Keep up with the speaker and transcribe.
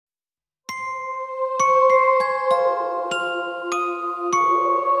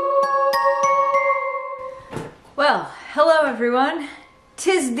everyone!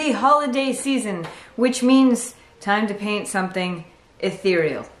 'Tis the holiday season, which means time to paint something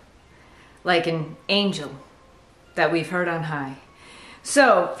ethereal, like an angel that we've heard on high.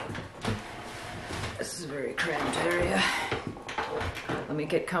 So, this is a very cramped area. Let me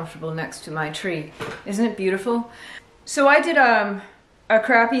get comfortable next to my tree. Isn't it beautiful? So I did a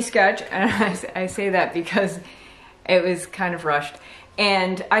crappy sketch, and I say that because it was kind of rushed.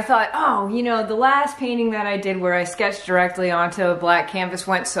 And I thought, oh, you know, the last painting that I did where I sketched directly onto a black canvas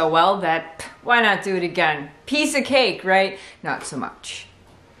went so well that why not do it again? Piece of cake, right? Not so much.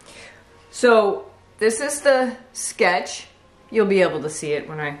 So this is the sketch. You'll be able to see it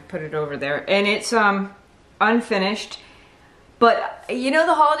when I put it over there. And it's unfinished. But you know,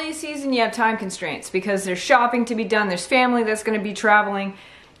 the holiday season, you have time constraints because there's shopping to be done. There's family that's going to be traveling.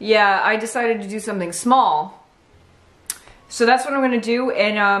 Yeah, I decided to do something small. So that's what I'm going to do,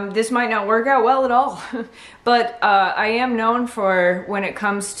 and this might not work out well at all, but I am known for, when it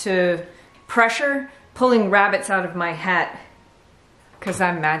comes to pressure, pulling rabbits out of my hat, because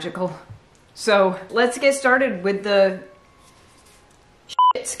I'm magical. So let's get started with the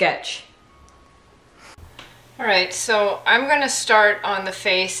shit sketch. Alright, so I'm going to start on the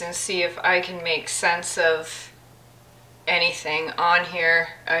face and see if I can make sense of anything on here.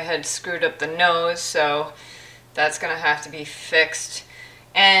 I had screwed up the nose, so that's gonna have to be fixed,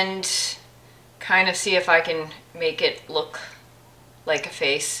 and kind of see if I can make it look like a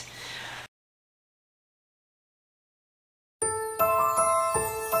face.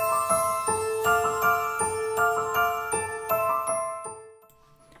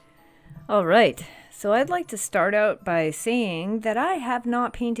 All right, so I'd like to start out by saying that I have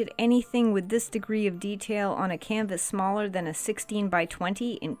not painted anything with this degree of detail on a canvas smaller than a 16 by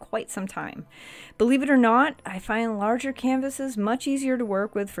 20 in quite some time. Believe it or not, I find larger canvases much easier to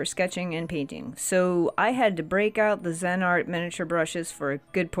work with for sketching and painting, so I had to break out the Zen Art miniature brushes for a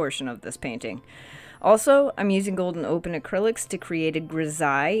good portion of this painting. Also, I'm using golden open acrylics to create a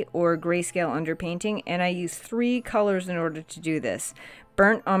grisaille or grayscale underpainting, and I use 3 colors in order to do this.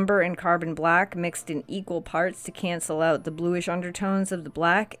 Burnt umber and carbon black mixed in equal parts to cancel out the bluish undertones of the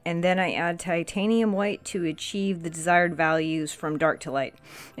black, and then I add titanium white to achieve the desired values from dark to light.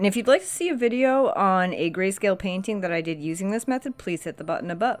 And if you'd like to see a video on a grayscale painting that I did using this method, please hit the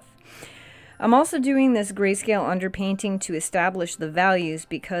button above. I'm also doing this grayscale underpainting to establish the values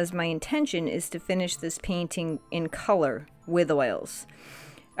because my intention is to finish this painting in color with oils.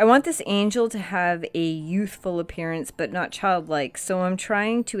 I want this angel to have a youthful appearance but not childlike, so I'm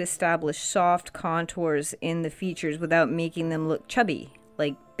trying to establish soft contours in the features without making them look chubby,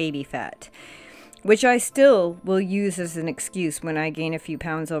 like baby fat, which I still will use as an excuse when I gain a few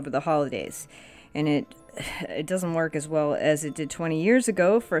pounds over the holidays. And it doesn't work as well as it did 20 years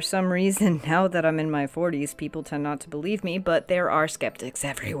ago. For some reason, now that I'm in my 40s, people tend not to believe me, but there are skeptics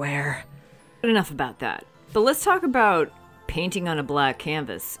everywhere. But enough about that. But let's talk about painting on a black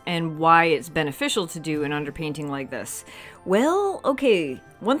canvas and why it's beneficial to do an underpainting like this. Well, okay,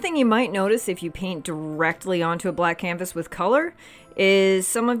 one thing you might notice if you paint directly onto a black canvas with color is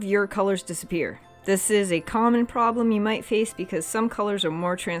some of your colors disappear. This is a common problem you might face because some colors are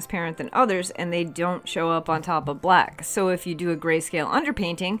more transparent than others and they don't show up on top of black. So if you do a grayscale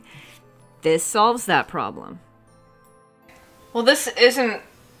underpainting, this solves that problem. Well, this isn't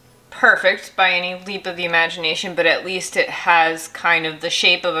perfect by any leap of the imagination, but at least it has kind of the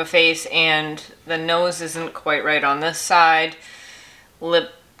shape of a face, and the nose isn't quite right on this side.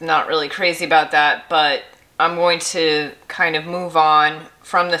 Lip, not really crazy about that, but I'm going to kind of move on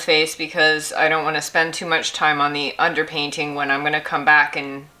from the face because I don't want to spend too much time on the underpainting when I'm going to come back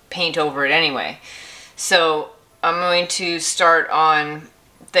and paint over it anyway. So I'm going to start on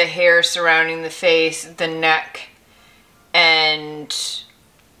the hair surrounding the face, the neck, and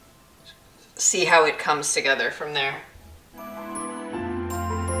see how it comes together from there.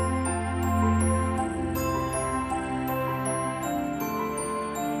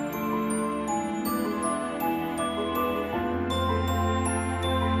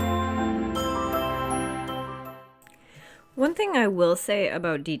 One thing I will say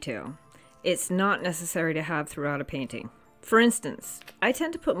about detail, it's not necessary to have throughout a painting. For instance, I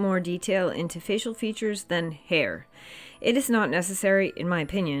tend to put more detail into facial features than hair. It is not necessary, in my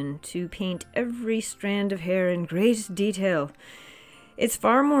opinion, to paint every strand of hair in great detail. It's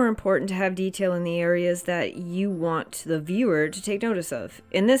far more important to have detail in the areas that you want the viewer to take notice of.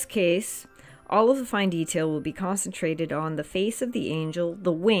 In this case, all of the fine detail will be concentrated on the face of the angel,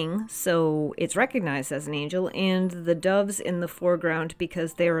 the wing, so it's recognized as an angel, and the doves in the foreground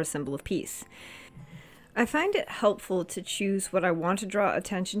because they're a symbol of peace. I find it helpful to choose what I want to draw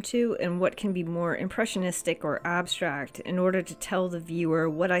attention to and what can be more impressionistic or abstract in order to tell the viewer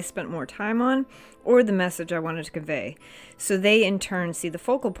what I spent more time on or the message I wanted to convey, so they in turn see the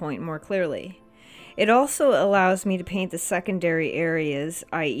focal point more clearly. It also allows me to paint the secondary areas,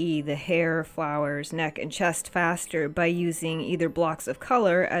 i.e. the hair, flowers, neck, and chest faster by using either blocks of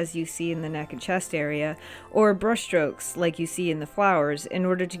color, as you see in the neck and chest area, or brushstrokes, like you see in the flowers, in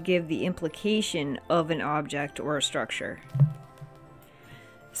order to give the implication of an object or a structure.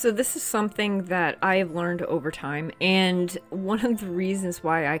 So this is something that I have learned over time, and one of the reasons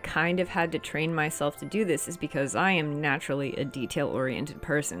why I kind of had to train myself to do this is because I am naturally a detail-oriented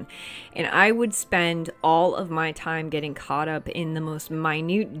person, and I would spend all of my time getting caught up in the most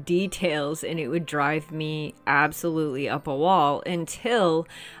minute details, and it would drive me absolutely up a wall until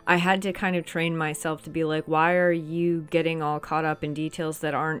I had to kind of train myself to be like, why are you getting all caught up in details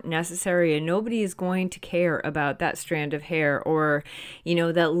that aren't necessary, and nobody is going to care about that strand of hair, or, you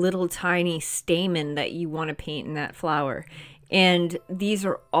know, that little tiny stamen that you want to paint in that flower. And these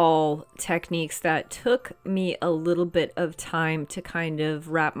are all techniques that took me a little bit of time to kind of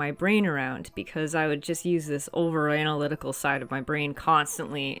wrap my brain around, because I would just use this over analytical side of my brain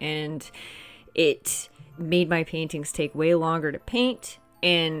constantly, and it made my paintings take way longer to paint.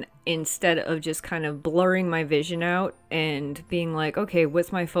 And instead of just kind of blurring my vision out and being like, okay,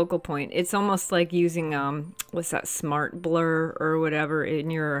 what's my focal point? It's almost like using, what's that, Smart Blur or whatever in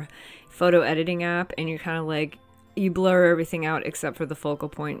your photo editing app. And you're kind of like, you blur everything out except for the focal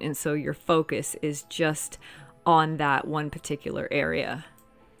point. And so your focus is just on that one particular area.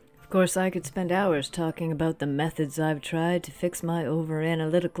 Of course, I could spend hours talking about the methods I've tried to fix my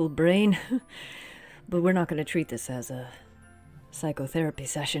over-analytical brain. But we're not going to treat this as a psychotherapy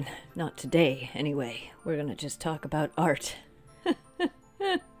session. Not today, anyway. We're gonna just talk about art.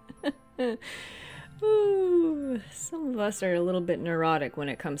 Ooh, some of us are a little bit neurotic when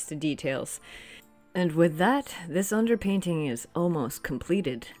it comes to details. And with that, this underpainting is almost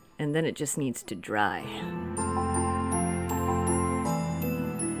completed, and then it just needs to dry.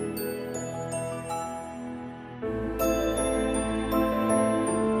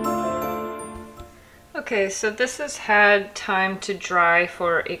 Okay, so this has had time to dry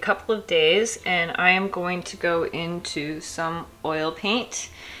for a couple of days, and I am going to go into some oil paint.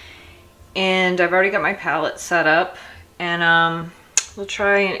 And I've already got my palette set up, and we'll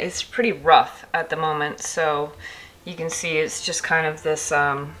try, and it's pretty rough at the moment, so you can see it's just kind of this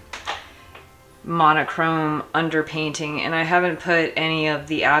monochrome underpainting, and I haven't put any of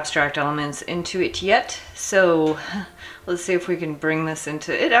the abstract elements into it yet, so let's see if we can bring this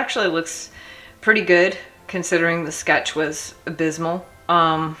into it. It actually looks pretty good considering the sketch was abysmal,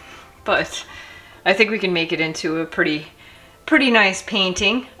 but I think we can make it into a pretty nice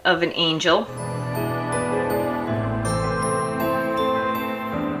painting of an angel.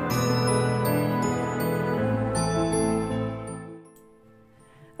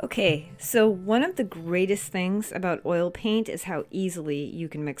 Okay, so one of the greatest things about oil paint is how easily you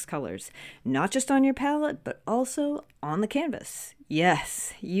can mix colors. Not just on your palette, but also on the canvas.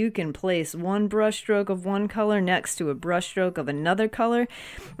 Yes, you can place one brush stroke of one color next to a brush stroke of another color,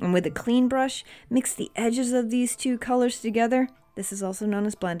 and with a clean brush, mix the edges of these two colors together. This is also known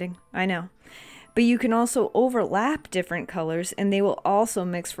as blending, I know. But you can also overlap different colors, and they will also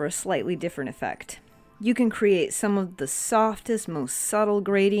mix for a slightly different effect. You can create some of the softest, most subtle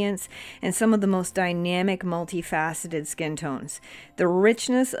gradients and some of the most dynamic, multifaceted skin tones. The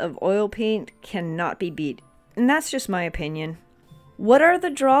richness of oil paint cannot be beat, and that's just my opinion. What are the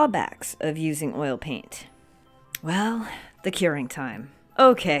drawbacks of using oil paint? Well, the curing time.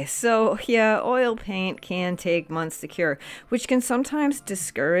 Okay, so yeah, oil paint can take months to cure, which can sometimes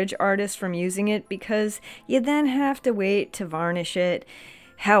discourage artists from using it because you then have to wait to varnish it.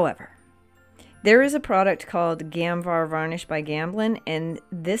 However, there is a product called Gamvar Varnish by Gamblin, and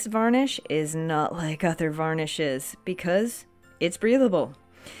this varnish is not like other varnishes because it's breathable.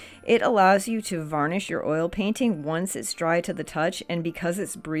 It allows you to varnish your oil painting once it's dry to the touch, and because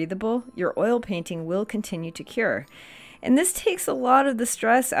it's breathable, your oil painting will continue to cure. And this takes a lot of the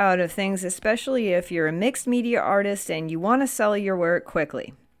stress out of things, especially if you're a mixed media artist and you want to sell your work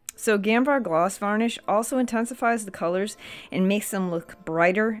quickly. So Gamvar Gloss Varnish also intensifies the colors and makes them look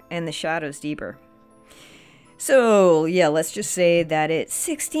brighter and the shadows deeper. So yeah, let's just say that it's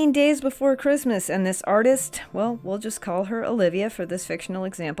 16 days before Christmas and this artist, well, we'll just call her Olivia for this fictional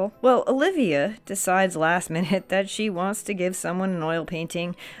example. Well, Olivia decides last minute that she wants to give someone an oil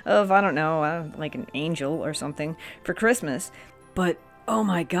painting of, I don't know, like an angel or something for Christmas. But oh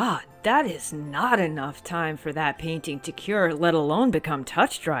my god, that is not enough time for that painting to cure, let alone become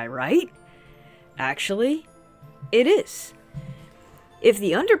touch dry, right? Actually, it is. If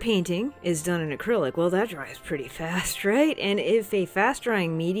the underpainting is done in acrylic, well, that dries pretty fast, right? And if a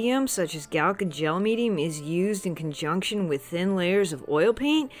fast-drying medium, such as Galkyd Gel Medium, is used in conjunction with thin layers of oil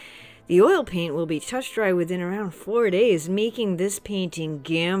paint, the oil paint will be touch-dry within around 4 days, making this painting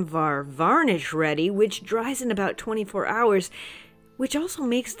Gamvar Varnish ready, which dries in about 24 hours, which also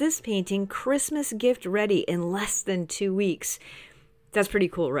makes this painting Christmas gift ready in less than 2 weeks. That's pretty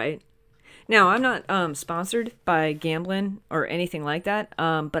cool, right? Now, I'm not sponsored by Gamblin or anything like that,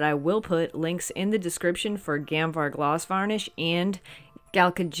 but I will put links in the description for Gamvar Gloss Varnish and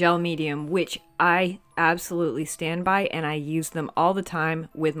Galkyd Gel Medium, which I absolutely stand by, and I use them all the time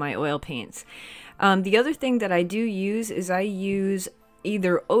with my oil paints. The other thing that I do use is I use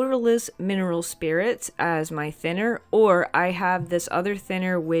either odorless mineral spirits as my thinner, or I have this other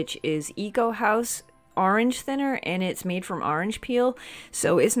thinner which is Eco House orange thinner, and it's made from orange peel,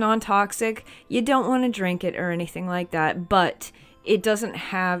 so it's non-toxic. You don't want to drink it or anything like that, but it doesn't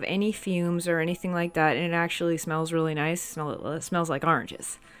have any fumes or anything like that, and it actually smells really nice. It smells like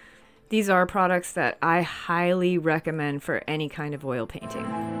oranges. These are products that I highly recommend for any kind of oil painting.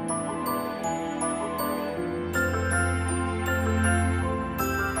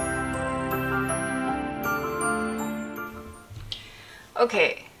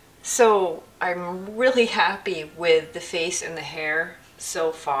 Okay, so I'm really happy with the face and the hair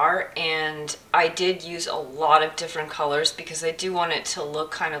so far, and I did use a lot of different colors because I do want it to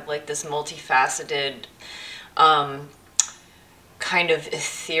look kind of like this multifaceted, kind of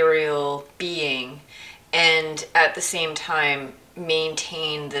ethereal being, and at the same time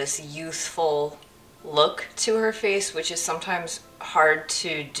maintain this youthful look to her face, which is sometimes hard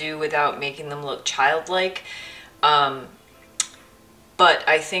to do without making them look childlike. But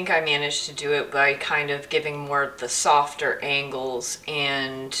I think I managed to do it by kind of giving more of the softer angles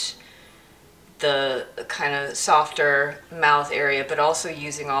and the kind of softer mouth area, but also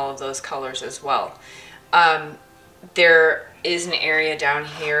using all of those colors as well. There is an area down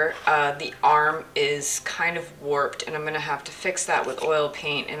here, the arm is kind of warped, and I'm going to have to fix that with oil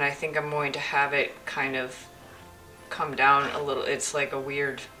paint, and I think I'm going to have it kind of come down a little. It's like a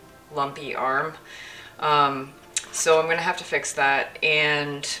weird lumpy arm. So I'm going to have to fix that,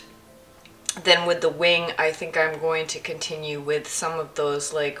 and then with the wing, I think I'm going to continue with some of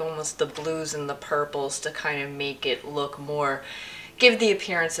those, like almost the blues and the purples, to kind of make it look more, give the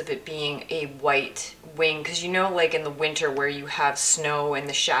appearance of it being a white wing, because you know, like in the winter where you have snow and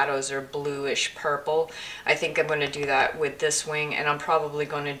the shadows are bluish purple, I think I'm going to do that with this wing, and I'm probably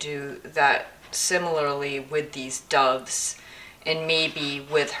going to do that similarly with these doves, and maybe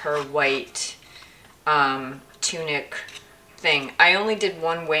with her white tunic thing. I only did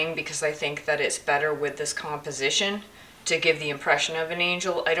one wing because I think that it's better with this composition to give the impression of an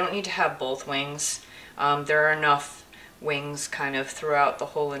angel. I don't need to have both wings. There are enough wings kind of throughout the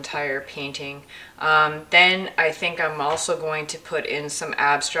whole entire painting. Then I think I'm also going to put in some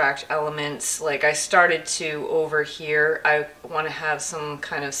abstract elements. Like I started to over here, I want to have some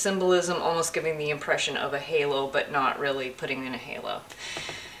kind of symbolism, almost giving the impression of a halo, but not really putting in a halo.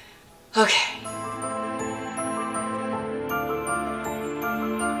 Okay.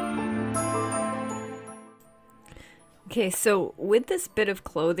 Okay, so with this bit of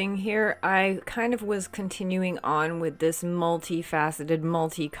clothing here, I kind of was continuing on with this multifaceted,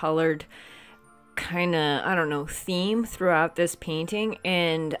 multicolored kind of, I don't know, theme throughout this painting,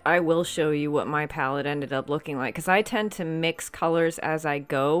 and I will show you what my palette ended up looking like, because I tend to mix colors as I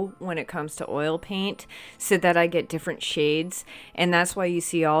go when it comes to oil paint so that I get different shades, and that's why you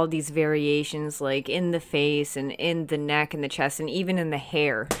see all these variations like in the face and in the neck and the chest and even in the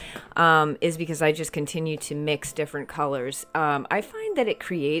hair, is because I just continue to mix different colors. I find that it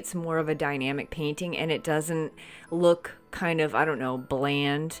creates more of a dynamic painting, and it doesn't look kind of, I don't know,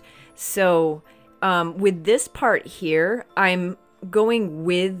 bland. So with this part here, I'm going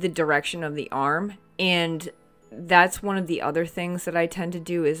with the direction of the arm, and that's one of the other things that I tend to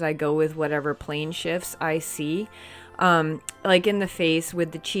do is I go with whatever plane shifts I see. Like in the face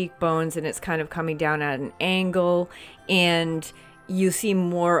with the cheekbones, and it's kind of coming down at an angle, and you see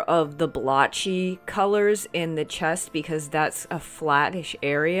more of the blotchy colors in the chest because that's a flattish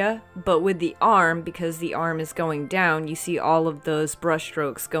area. But with the arm, because the arm is going down, you see all of those brush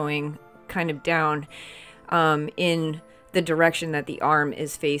strokes going kind of down in the direction that the arm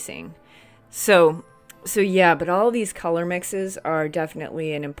is facing. So yeah, but all these color mixes are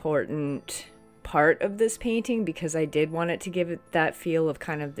definitely an important part of this painting because I did want it to give it that feel of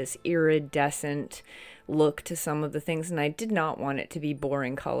kind of this iridescent look to some of the things, and I did not want it to be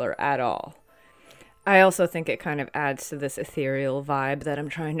boring color at all. I also think it kind of adds to this ethereal vibe that I'm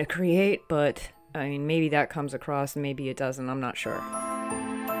trying to create, but I mean, maybe that comes across, maybe it doesn't, I'm not sure.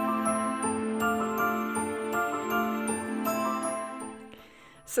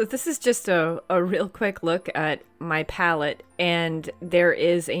 So this is just a real quick look at my palette, and there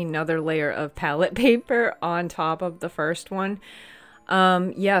is another layer of palette paper on top of the first one.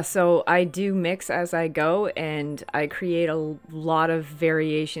 Yeah, so I do mix as I go, and I create a lot of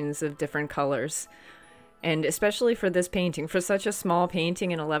variations of different colors. And especially for this painting, for such a small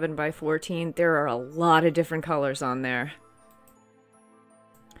painting in 11 by 14, there are a lot of different colors on there.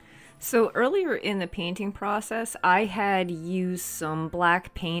 So earlier in the painting process, I had used some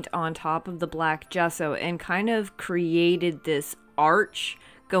black paint on top of the black gesso and kind of created this arch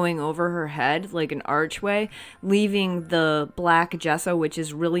going over her head, like an archway, leaving the black gesso, which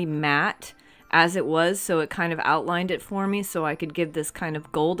is really matte, as it was, so it kind of outlined it for me so I could give this kind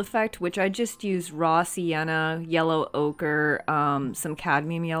of gold effect, which I just used raw sienna, yellow ochre, some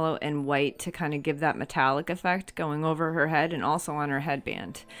cadmium yellow, and white to kind of give that metallic effect going over her head and also on her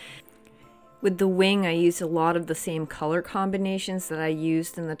headband. With the wing, I used a lot of the same color combinations that I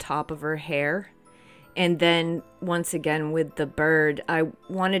used in the top of her hair. And then once again with the bird, I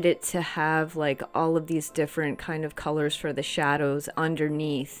wanted it to have like all of these different kind of colors for the shadows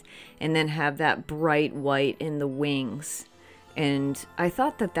underneath, and then have that bright white in the wings. And I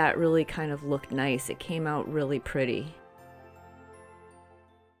thought that that really kind of looked nice. It came out really pretty.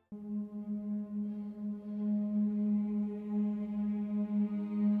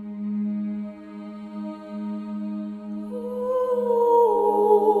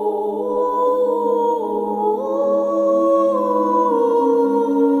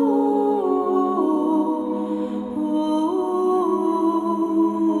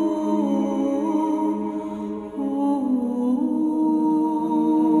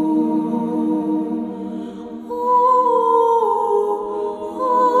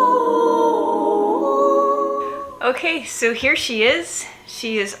 Okay, so here she is.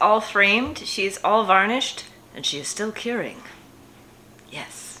 She is all framed, she is all varnished, and she is still curing.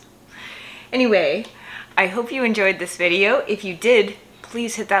 Yes. Anyway, I hope you enjoyed this video. If you did,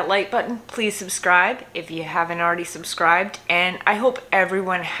 please hit that like button. Please subscribe if you haven't already subscribed. And I hope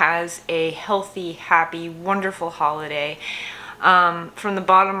everyone has a healthy, happy, wonderful holiday. From the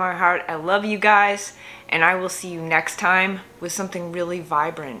bottom of my heart, I love you guys, and I will see you next time with something really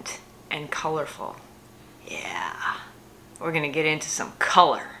vibrant and colorful. Yeah, we're gonna get into some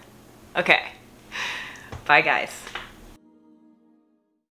color. Okay, bye guys.